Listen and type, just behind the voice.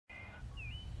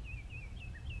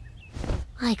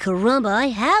Ay, caramba, I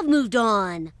have moved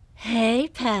on. Hey,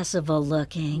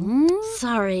 passable-looking. Hmm?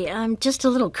 Sorry, I'm just a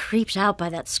little creeped out by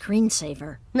that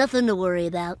screensaver. Nothing to worry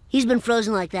about. He's been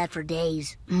frozen like that for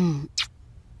days. Girls!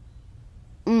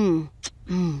 All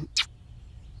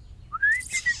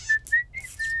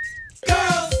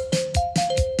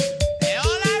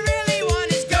I really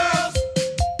want is girls.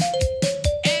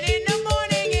 And in the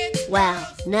morning it's Wow,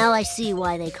 now I see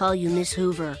why they call you Miss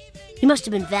Hoover. You must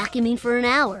have been vacuuming for an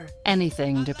hour.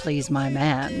 Anything to please my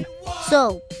man.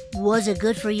 So, was it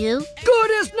good for you?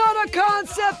 Good is not a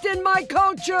concept in my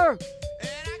culture.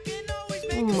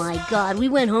 Oh my God, we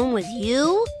went home with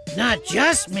you? Not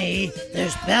just me.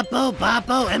 There's Beppo,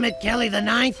 Boppo, Emmett Kelly the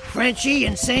Ninth, Frenchie,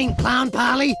 Insane Clown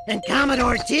Polly, and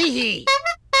Commodore Teehee.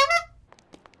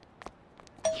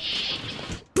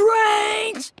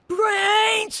 Brains!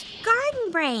 Brains!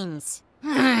 Garden brains.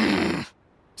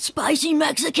 Spicy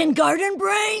Mexican garden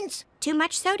brains? Too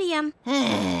much sodium. Give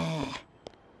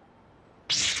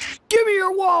me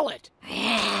your wallet. Woo,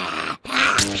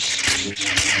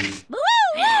 woo,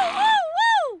 woo,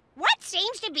 woo! What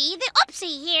seems to be the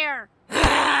oopsie here? Yay!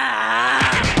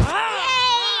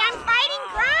 I'm fighting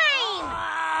crime!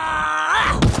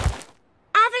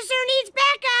 Officer needs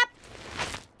backup!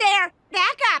 There,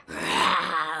 backup!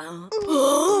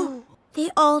 The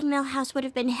old mill house would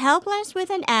have been helpless with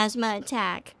an asthma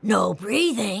attack. No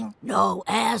breathing, no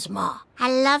asthma. I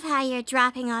love how you're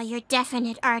dropping all your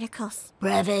definite articles.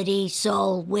 Brevity,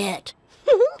 soul, wit.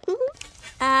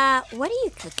 What are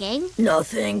you cooking?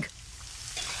 Nothing.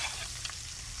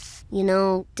 You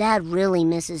know, Dad really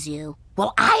misses you.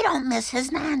 Well, I don't miss his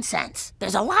nonsense.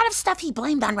 There's a lot of stuff he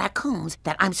blamed on raccoons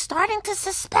that I'm starting to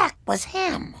suspect was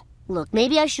him. Look,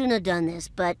 maybe I shouldn't have done this,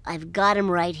 but I've got him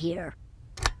right here.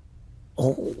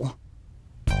 Oh.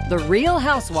 The Real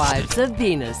Housewives of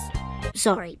Venus.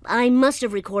 Sorry, I must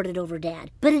have recorded over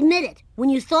Dad. But admit it, when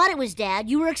you thought it was Dad,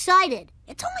 you were excited.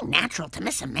 It's only natural to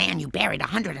miss a man you buried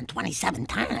 127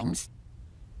 times.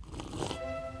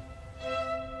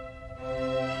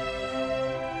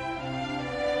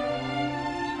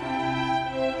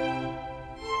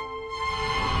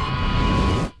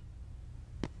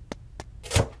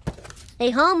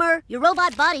 Hey, Homer, your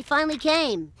robot body finally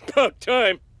came. About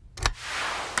time.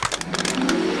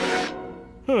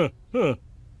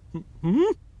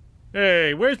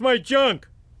 Hey, where's my junk?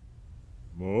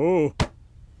 Oh.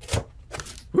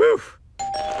 Whew.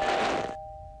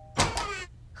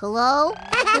 Hello?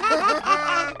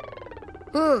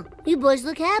 You boys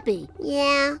look happy.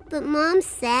 Yeah, but Mom's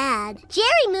sad.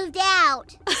 Jerry moved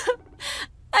out.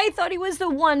 I thought he was the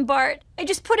one, Bart. I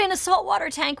just put in a saltwater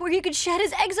tank where he could shed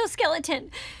his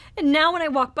exoskeleton. And now when I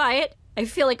walk by it, I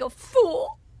feel like a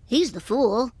fool. He's the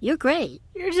fool. You're great.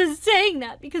 You're just saying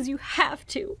that because you have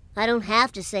to. I don't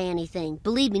have to say anything.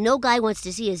 Believe me, no guy wants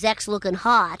to see his ex looking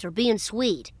hot or being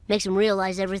sweet. Makes him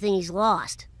realize everything he's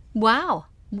lost. Wow.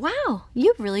 Wow,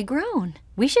 you've really grown.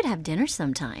 We should have dinner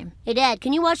sometime. Hey, Dad,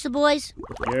 can you watch the boys?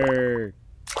 Sure.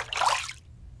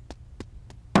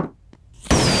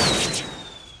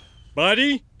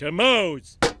 Buddy, to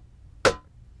Moe's.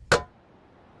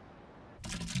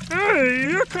 Hey,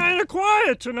 you're kind of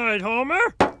quiet tonight,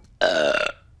 Homer.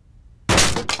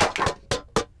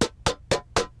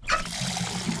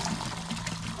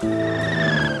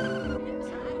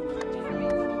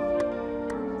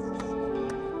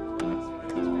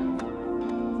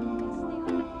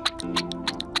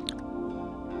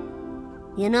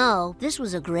 You know, this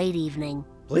was a great evening.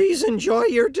 Please enjoy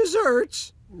your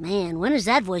desserts. Man, when is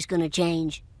that voice gonna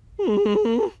change?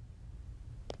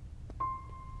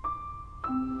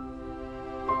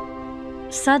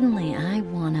 Suddenly, I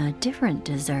want a different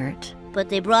dessert. But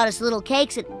they brought us little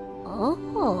cakes and...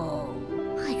 Oh,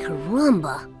 my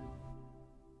caramba.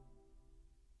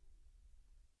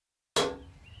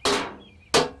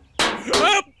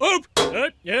 Up!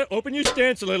 Yeah, open your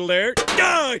stance a little there.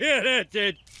 Oh, yeah, that's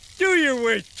it. Do your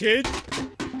worst, kids.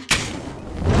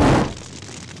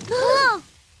 Oh!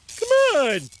 Come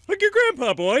on, hug your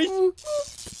grandpa, boys.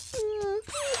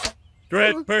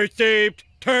 Threat perceived.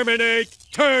 Terminate!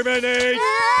 Terminate!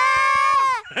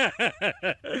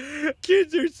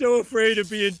 Kids are so afraid of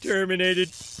being terminated.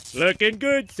 Looking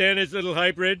good, Santa's little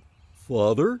hybrid.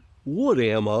 Father, what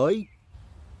am I?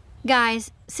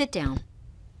 Guys, sit down.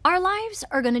 Our lives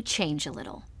are gonna change a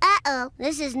little. Uh-oh,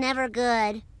 this is never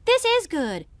good. This is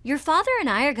good. Your father and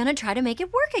I are gonna try to make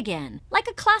it work again. Like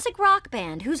a classic rock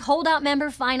band whose holdout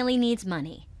member finally needs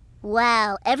money.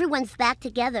 Wow, everyone's back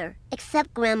together,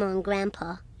 except Grandma and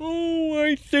Grandpa. Oh,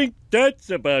 I think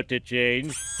that's about to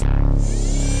change.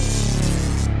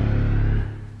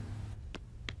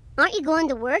 Aren't you going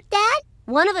to work, Dad?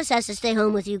 One of us has to stay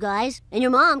home with you guys, and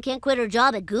your mom can't quit her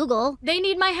job at Google. They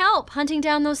need my help hunting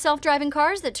down those self-driving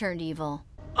cars that turned evil.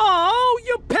 Oh,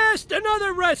 you passed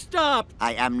another rest stop!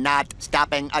 I am not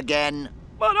stopping again.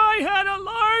 But I had a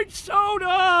large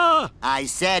soda! I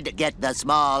said get the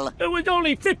small. It was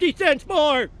only 50 cents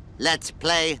more. Let's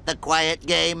play the quiet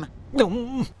game.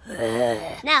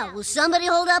 Now, will somebody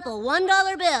hold up a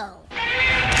 $1 bill?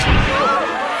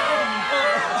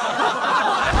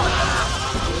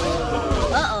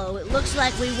 Uh-oh, it looks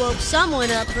like we woke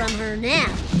someone up from her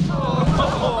nap.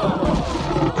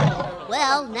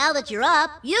 Well, now that you're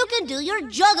up, you can do your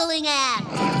juggling act.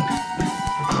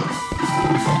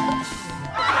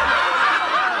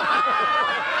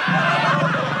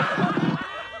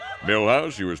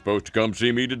 Millhouse, you were supposed to come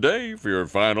see me today for your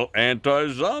final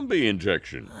anti-zombie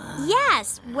injection.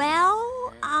 Yes,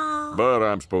 well, But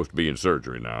I'm supposed to be in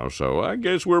surgery now, so I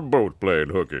guess we're both playing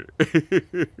hooky.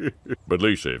 But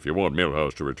Lisa, if you want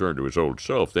Millhouse to return to his old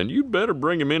self, then you'd better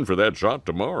bring him in for that shot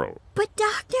tomorrow. But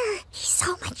Doctor, he's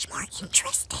so much more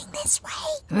interesting this way.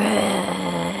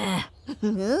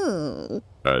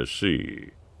 I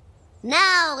see.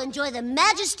 Now enjoy the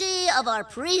majesty of our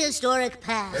prehistoric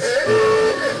past.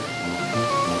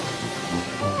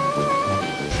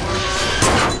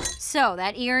 So,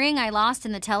 that earring I lost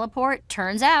in the teleport,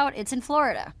 turns out it's in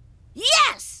Florida.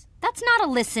 Yes! That's not a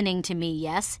listening to me,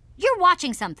 yes. You're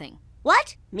watching something.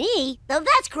 What? Me? Oh,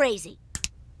 that's crazy.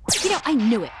 You know, I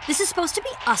knew it. This is supposed to be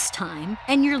us time,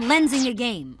 and you're lensing a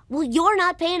game. Well, you're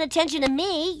not paying attention to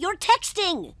me. You're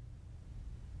texting.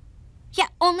 Yeah,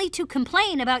 only to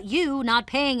complain about you not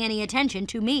paying any attention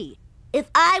to me. If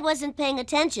I wasn't paying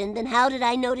attention, then how did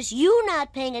I notice you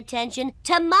not paying attention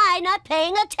to my not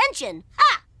paying attention?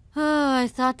 Ha! Oh, I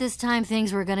thought this time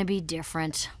things were gonna be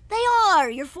different. They are.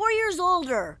 You're 4 years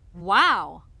older.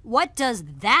 Wow. What does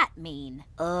that mean?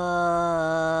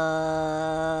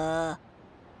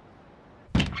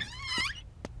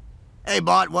 Hey,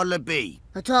 Bart, what'll it be?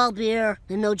 A tall beer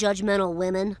and no judgmental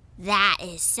women. That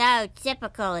is so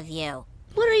typical of you.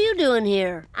 What are you doing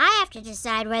here? I have to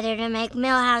decide whether to make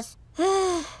Millhouse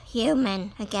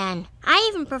human again. I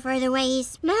even prefer the way he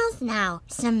smells now.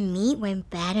 Some meat went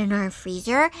bad in our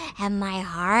freezer, and my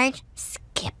heart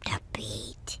skipped a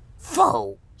beat.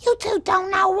 Fool, you two don't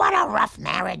know what a rough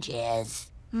marriage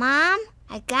is. Mom,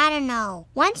 I gotta know,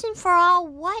 once and for all,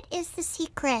 what is the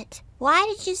secret?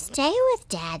 Why did you stay with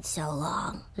Dad so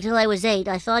long? Until I was 8,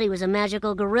 I thought he was a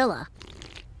magical gorilla.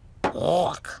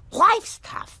 Look, life's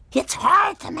tough. It's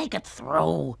hard to make it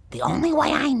through. The only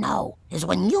way I know is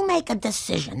when you make a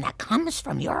decision that comes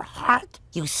from your heart,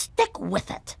 you stick with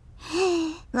it.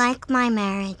 Like my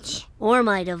marriage. Or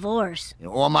my divorce.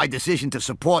 Or my decision to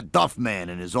support Duffman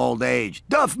in his old age.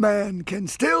 Duffman can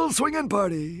still swing and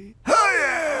party. Oh,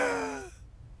 yeah!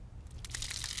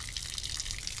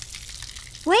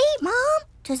 Wait, Mom?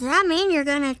 Does that mean you're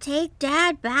gonna take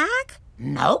Dad back?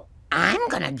 Nope. I'm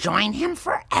gonna join him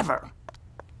forever.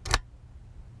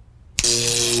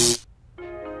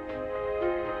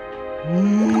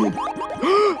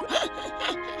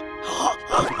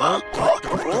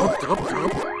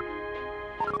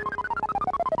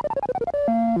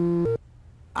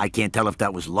 I can't tell if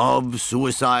that was love,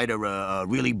 suicide, or a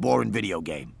really boring video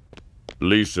game.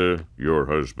 Lisa, your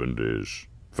husband is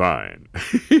fine.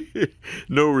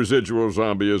 No residual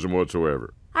zombieism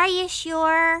whatsoever. Are you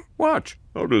sure? Watch.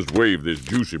 I'll just wave this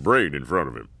juicy braid in front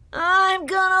of him. I'm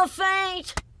gonna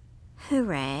faint.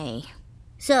 Hooray.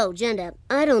 So, Jenda,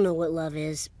 I don't know what love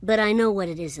is, but I know what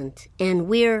it isn't. And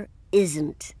we're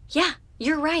isn't. Yeah,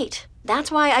 you're right.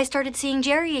 That's why I started seeing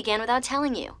Jerry again without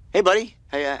telling you. Hey, buddy.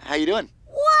 How you doing?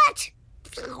 What?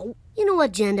 You know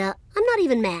what, Jenda? I'm not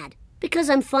even mad. Because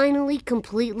I'm finally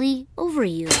completely over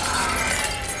you.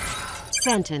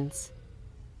 Sentence.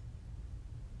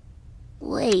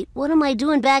 Wait, what am I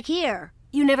doing back here?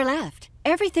 You never left.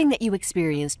 Everything that you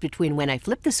experienced between when I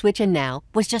flipped the switch and now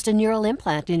was just a neural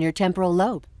implant in your temporal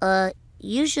lobe.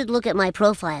 You should look at my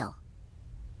profile.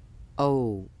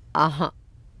 Oh, uh-huh.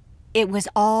 It was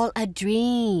all a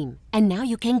dream, and now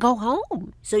you can go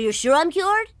home. So you're sure I'm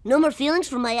cured? No more feelings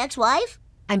from my ex-wife?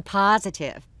 I'm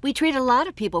positive. We treat a lot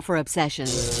of people for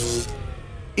obsessions.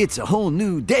 It's a whole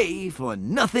new day for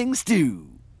nothing stew.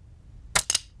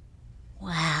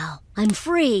 Wow, I'm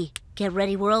free. Get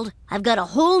ready, world. I've got a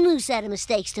whole new set of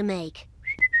mistakes to make.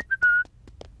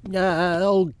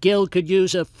 Old Gil could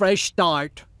use a fresh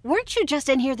start. Weren't you just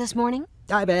in here this morning?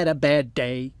 I've had a bad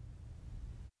day.